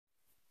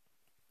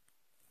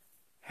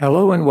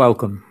Hello and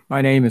welcome.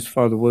 My name is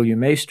Father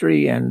William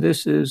Maestri, and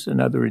this is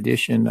another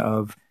edition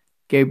of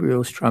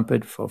Gabriel's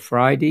Trumpet for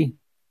Friday,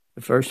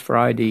 the first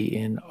Friday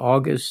in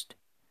August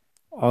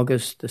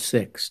the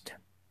 6th.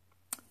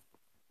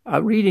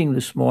 Reading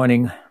this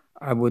morning,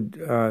 I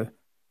would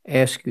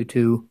ask you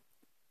to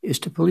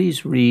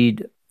please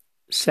read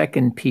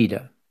 2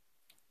 Peter,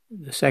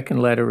 the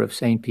second letter of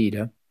St.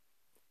 Peter,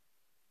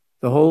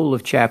 the whole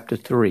of chapter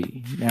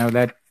 3. Now,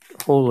 that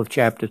whole of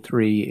chapter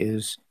 3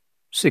 is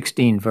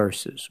 16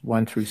 verses,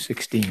 1 through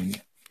 16.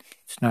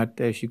 It's not,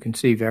 as you can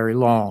see, very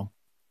long,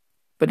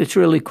 but it's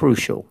really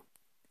crucial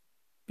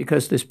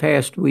because this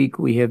past week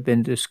we have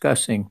been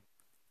discussing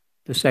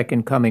the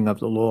second coming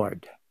of the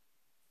Lord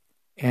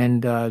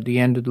and the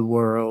end of the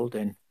world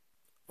and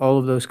all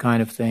of those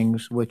kind of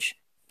things, which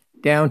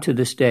down to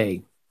this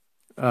day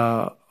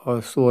are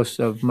a source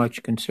of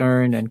much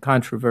concern and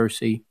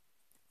controversy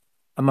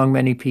among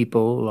many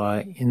people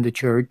in the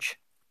church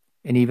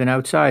and even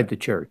outside the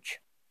church.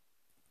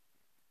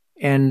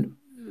 And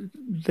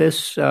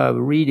this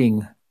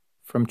reading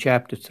from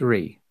chapter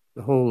 3,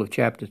 the whole of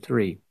chapter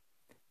 3,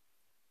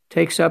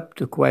 takes up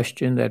the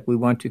question that we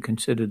want to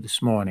consider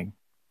this morning.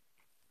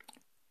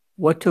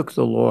 What took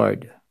the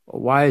Lord, or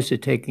why is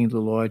it taking the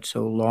Lord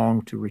so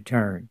long to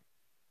return?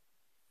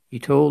 He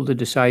told the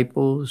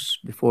disciples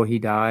before he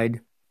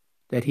died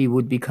that he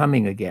would be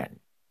coming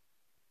again,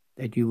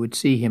 that you would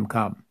see him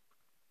come.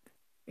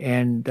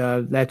 And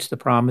that's the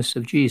promise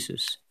of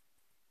Jesus.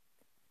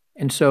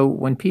 And so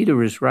when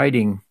Peter is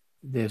writing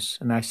this,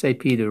 and I say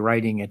Peter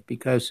writing it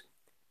because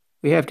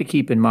we have to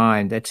keep in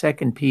mind that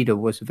 2 Peter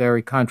was a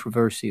very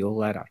controversial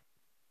letter.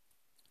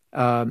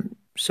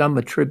 Some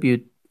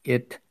attribute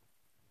it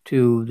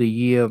to the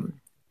year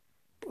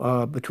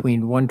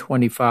between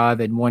 125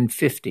 and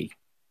 150.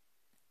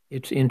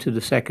 It's into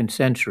the 2nd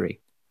century.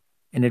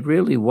 And it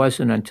really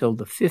wasn't until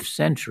the 5th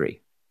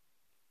century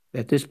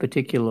that this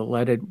particular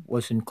letter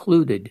was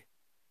included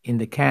in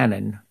the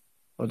canon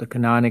or the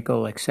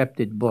canonical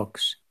accepted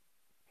books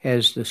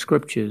as the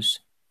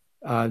scriptures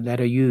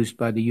that are used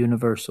by the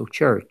universal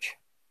church.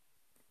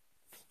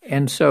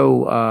 And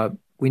so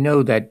we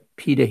know that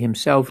Peter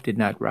himself did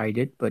not write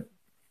it, but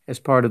as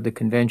part of the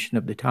convention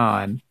of the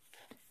time,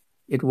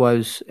 it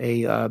was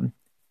a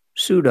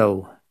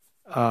pseudo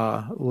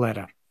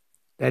letter.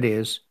 That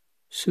is,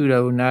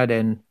 pseudo not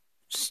in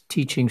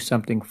teaching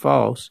something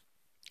false,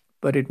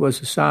 but it was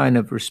a sign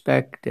of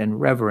respect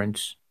and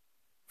reverence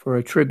for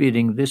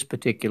attributing this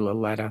particular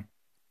letter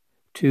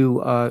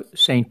to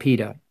St.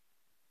 Peter.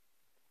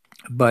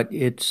 But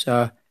it's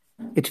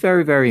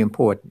very, very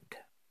important.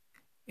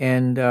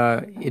 And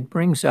it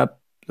brings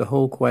up the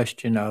whole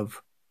question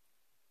of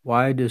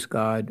why does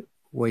God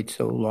wait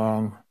so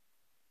long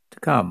to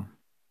come?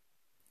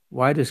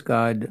 Why does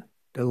God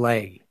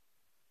delay?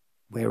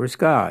 Where is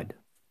God?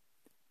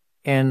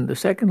 And the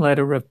second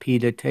letter of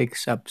Peter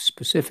takes up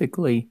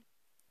specifically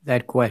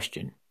that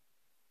question.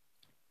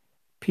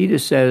 Peter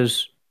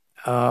says,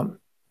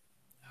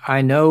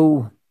 I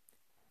know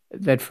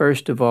that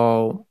first of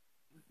all,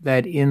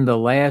 that in the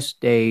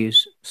last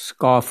days,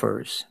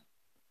 scoffers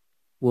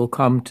will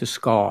come to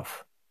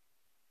scoff,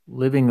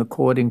 living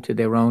according to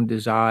their own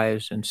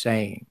desires and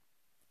saying,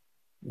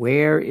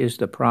 where is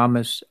the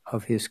promise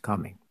of his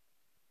coming?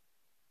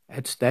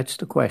 That's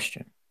the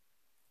question.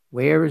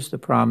 Where is the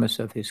promise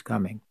of his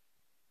coming?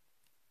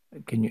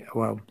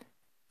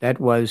 That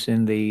was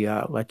in the,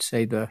 let's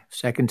say, the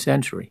 2nd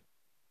century.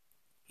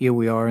 Here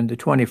we are in the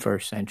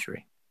 21st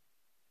century.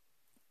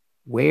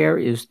 Where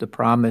is the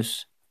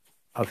promise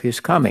of his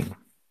coming?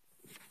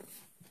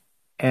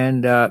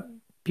 And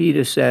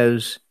Peter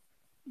says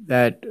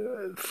that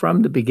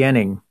from the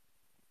beginning,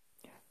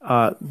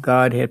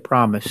 God had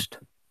promised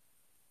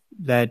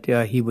that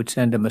he would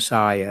send a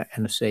Messiah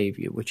and a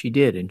Savior, which he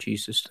did in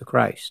Jesus the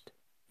Christ.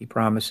 He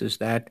promises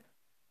that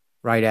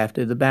right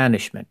after the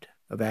banishment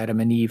of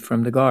Adam and Eve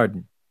from the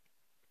garden.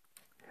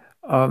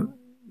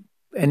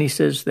 And he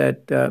says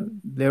that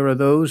there are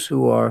those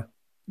who are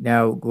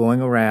now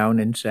going around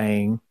and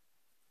saying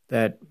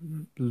that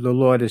the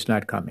Lord is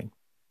not coming.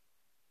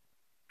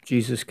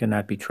 Jesus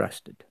cannot be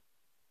trusted.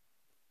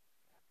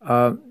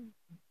 But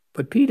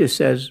Peter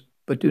says,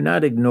 but do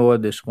not ignore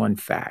this one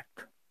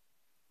fact,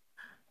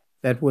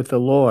 that with the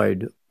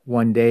Lord,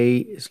 one day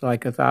is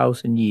like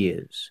 1,000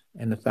 years,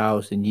 and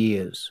 1,000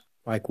 years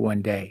like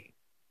one day.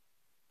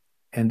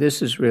 And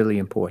this is really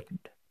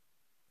important.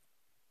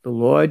 The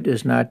Lord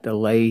does not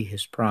delay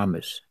his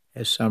promise,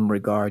 as some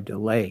regard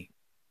delay,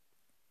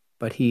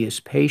 but he is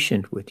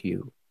patient with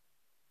you,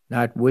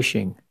 not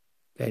wishing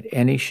that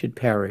any should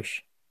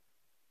perish,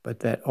 but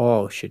that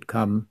all should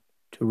come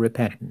to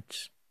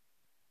repentance.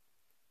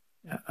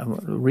 I'm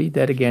going to read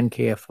that again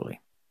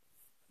carefully.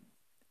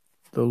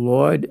 The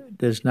Lord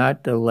does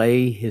not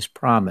delay his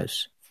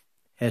promise,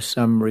 as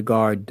some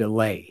regard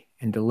delay,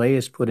 and delay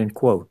is put in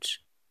quotes,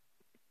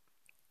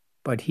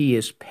 but he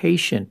is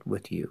patient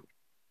with you,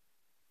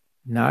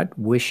 not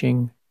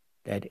wishing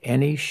that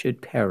any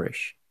should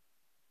perish,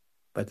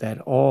 but that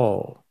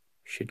all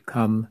should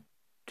come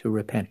to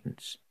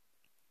repentance.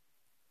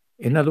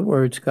 In other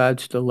words,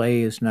 God's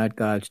delay is not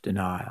God's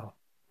denial.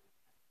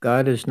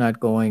 God is not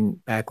going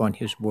back on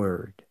his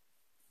word.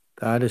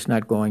 God is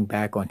not going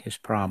back on his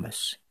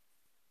promise.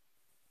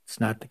 It's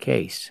not the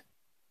case.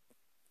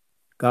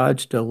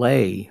 God's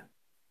delay,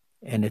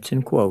 and it's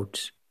in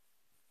quotes,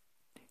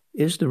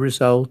 is the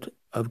result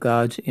of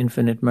God's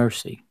infinite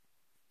mercy.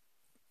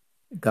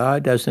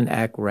 God doesn't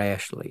act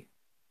rashly,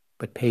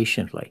 but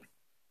patiently.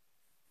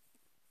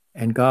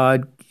 And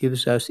God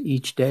gives us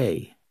each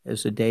day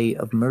as a day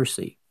of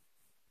mercy,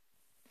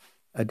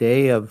 a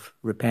day of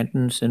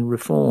repentance and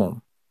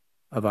reform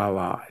of our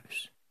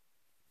lives,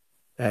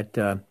 that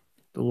the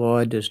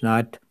Lord does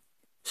not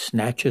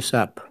snatch us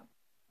up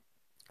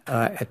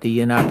at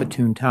the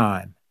inopportune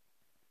time,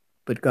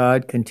 but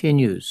God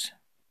continues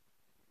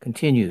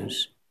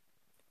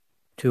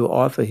to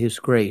offer his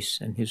grace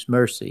and his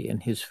mercy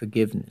and his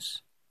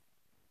forgiveness.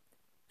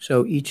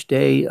 So each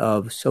day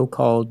of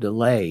so-called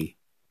delay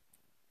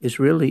is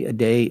really a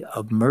day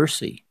of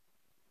mercy.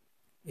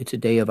 It's a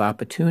day of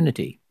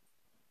opportunity.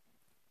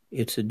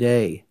 It's a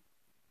day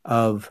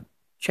of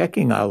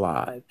checking our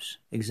lives,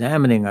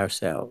 examining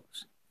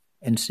ourselves,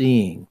 and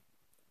seeing,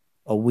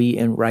 are we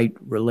in right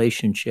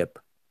relationship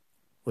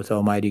with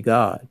Almighty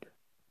God?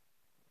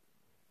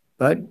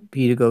 But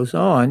Peter goes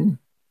on,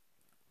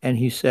 and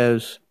he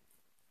says,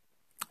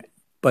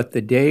 but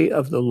the day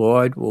of the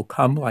Lord will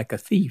come like a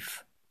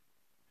thief,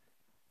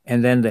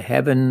 and then the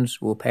heavens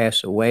will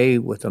pass away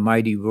with a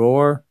mighty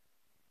roar,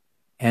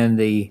 and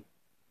the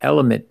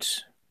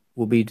elements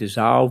will be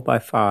dissolved by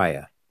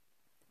fire,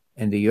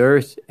 and the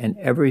earth and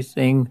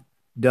everything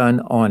done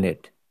on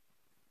it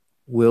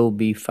will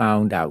be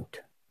found out.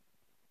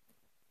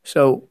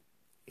 So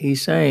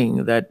he's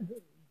saying that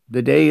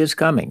the day is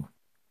coming.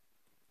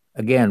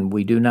 Again,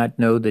 we do not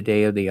know the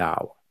day or the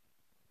hour.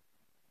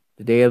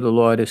 The day of the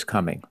Lord is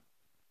coming,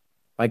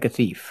 like a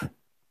thief.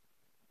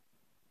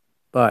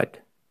 But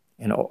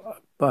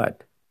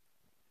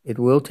it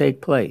will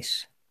take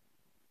place.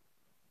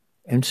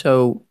 And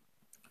so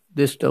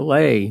this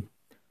delay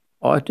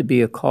ought to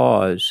be a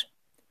cause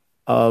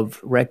of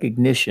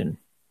recognition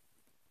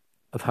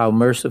of how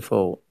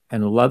merciful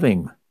and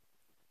loving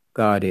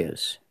God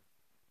is.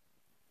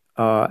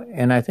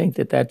 And I think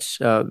that that's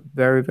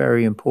very,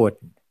 very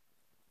important.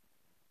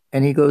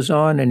 And he goes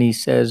on and he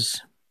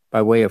says,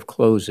 by way of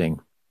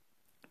closing,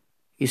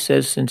 he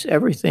says, since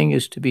everything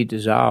is to be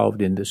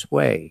dissolved in this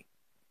way,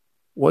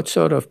 what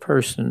sort of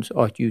persons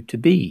ought you to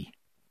be,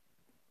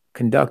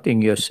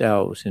 conducting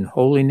yourselves in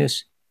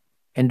holiness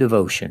and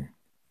devotion,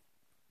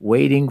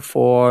 waiting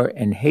for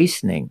and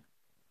hastening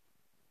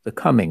the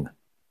coming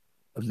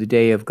of the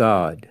day of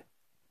God,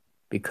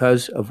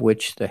 because of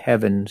which the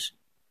heavens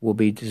will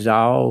be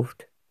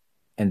dissolved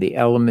and the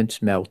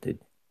elements melted.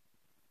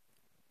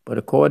 But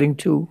according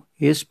to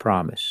his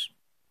promise,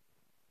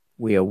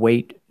 we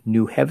await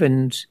new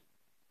heavens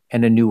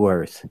and a new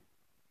earth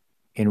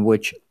in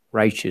which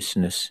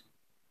righteousness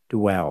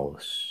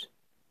dwells.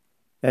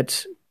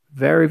 That's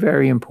very,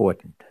 very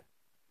important.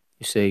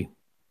 You see,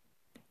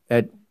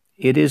 that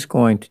it is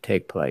going to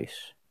take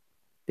place.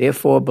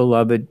 Therefore,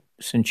 beloved,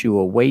 since you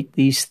await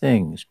these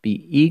things,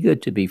 be eager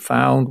to be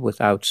found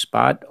without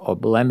spot or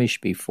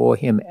blemish before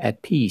him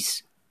at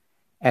peace.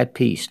 At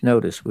peace.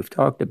 Notice, we've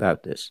talked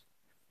about this.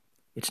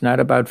 It's not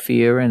about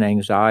fear and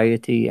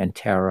anxiety and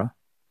terror,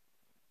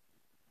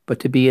 but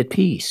to be at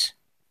peace.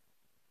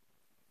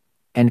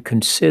 And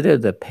consider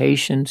the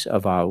patience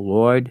of our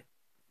Lord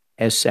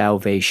as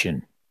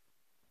salvation.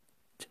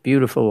 It's a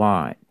beautiful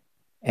line.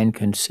 And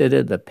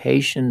consider the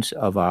patience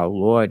of our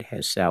Lord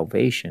as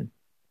salvation.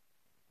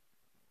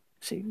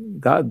 See,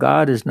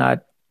 God is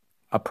not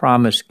a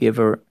promise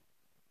giver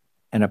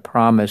and a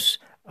promise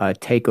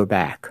taker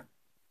back.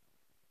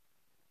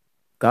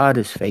 God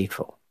is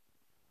faithful.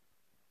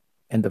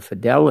 And the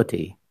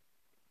fidelity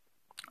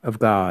of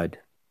God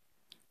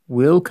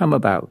will come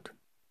about.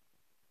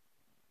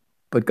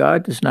 But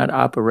God does not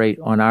operate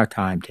on our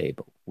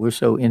timetable. We're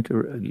so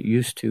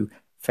used to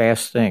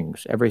fast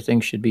things.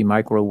 Everything should be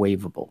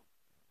microwavable.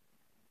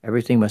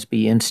 Everything must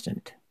be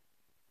instant.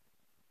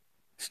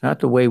 It's not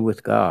the way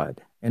with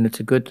God. And it's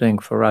a good thing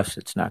for us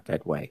it's not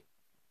that way.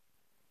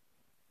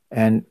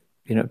 And,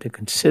 to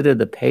consider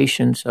the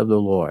patience of the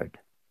Lord.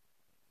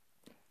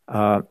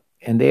 And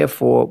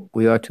therefore,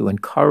 we are to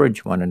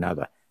encourage one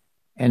another.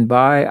 And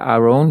by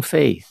our own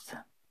faith,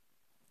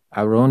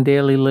 our own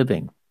daily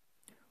living,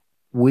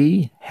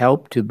 we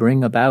help to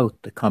bring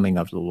about the coming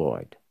of the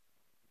Lord.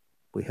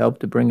 We help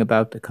to bring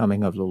about the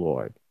coming of the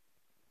Lord.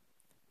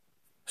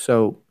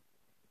 So,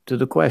 to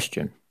the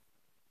question,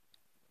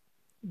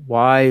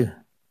 why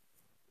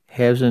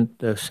hasn't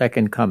the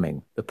second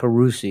coming, the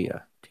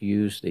parousia, to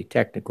use the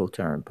technical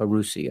term,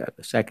 parousia,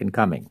 the second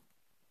coming,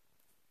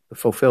 the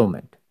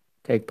fulfillment,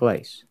 take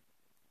place?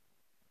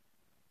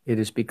 It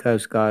is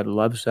because God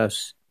loves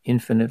us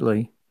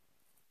infinitely.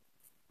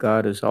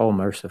 God is all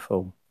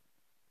merciful.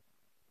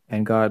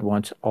 And God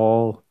wants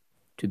all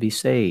to be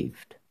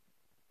saved,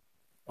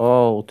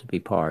 all to be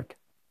part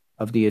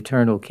of the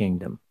eternal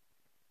kingdom,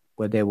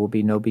 where there will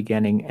be no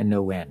beginning and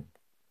no end.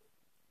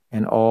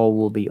 and all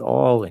will be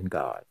all in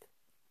God,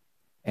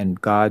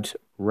 and God's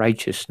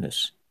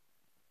righteousness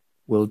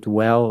will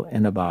dwell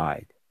and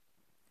abide,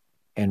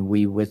 and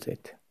we with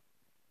it.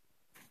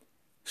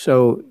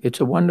 So it's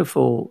a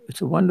wonderful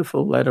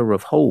letter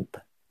of hope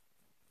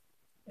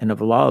and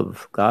of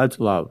love, God's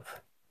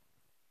love,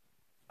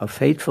 of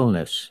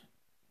faithfulness,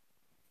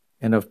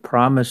 and of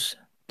promise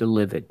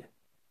delivered.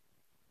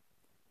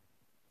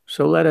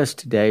 So let us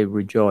today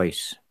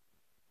rejoice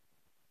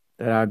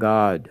that our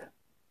God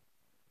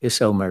is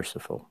so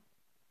merciful.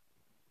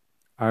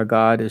 Our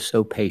God is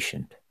so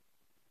patient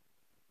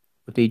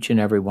with each and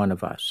every one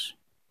of us,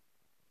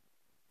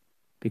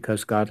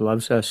 because God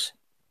loves us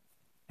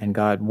and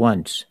God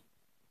wants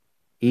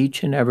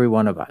each and every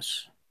one of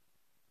us,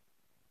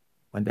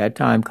 when that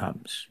time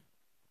comes,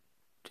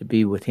 to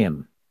be with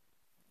Him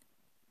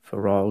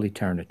for all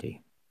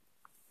eternity.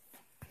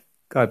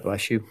 God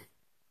bless you.